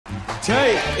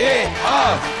Take it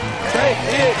off. Take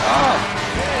it off.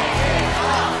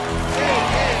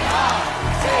 Take it off.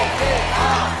 Take it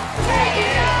off. Take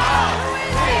it off.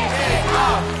 Take it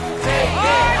off. Take it off.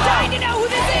 I'm dying to know who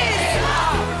this is.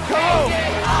 Come on. Take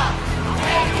it off.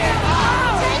 Take it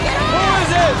off. Take it off. Who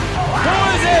is it? Who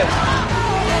is it?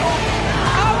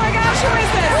 Oh my gosh, who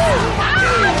is this?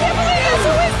 I can't believe this.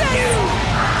 Who is this?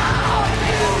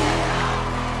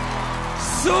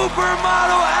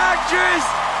 Supermodel actress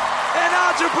and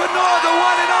entrepreneur, the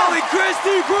one and only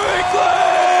Christie Brinkley!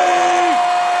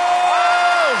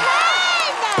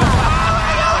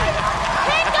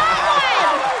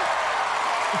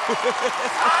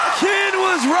 Ken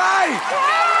was right!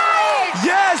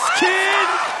 Yes, Ken!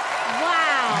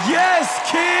 Wow. Yes,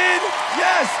 Ken!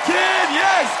 Yes, Ken!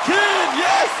 Yes, Ken!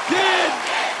 Yes, Ken!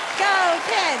 Go,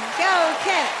 Ken. Go,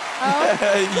 Ken. Oh,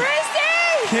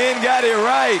 Christie! Ken got it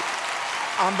right.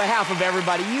 On behalf of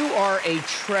everybody, you are a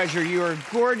treasure. You are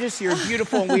gorgeous, you're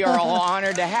beautiful, and we are all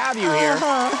honored to have you here.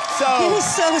 He's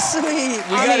so sweet.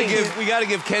 We gotta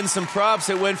give Ken some props.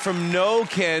 It went from no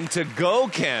Ken to go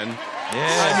Ken. Yeah.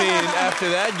 I mean, after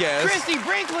that guess. Christie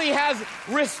Brinkley has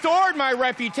restored my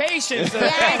reputation, so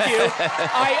thank you.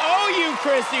 I owe you,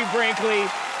 Christie Brinkley.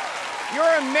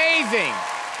 You're amazing.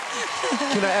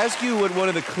 Can I ask you what one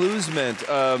of the clues meant?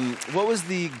 What was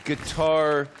the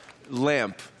guitar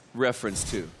lamp reference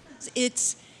to?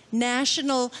 It's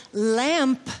National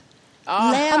Lamp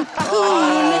Oh Lampoon. my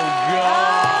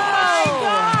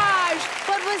gosh!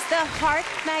 What was the Heart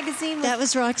magazine? That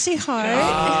was Roxy Hart, who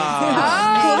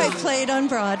I played on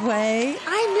Broadway.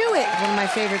 I knew it. One of my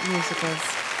favorite musicals.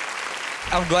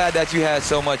 I'm glad that you had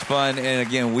so much fun, and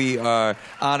again, we are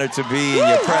honored to be in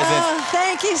your presence. Oh,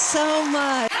 thank you so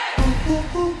much.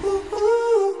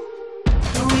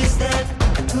 Who is that?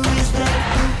 Who is that?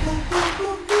 Who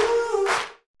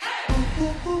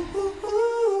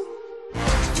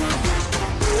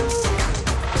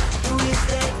is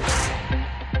that?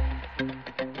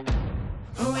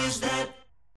 Who is that?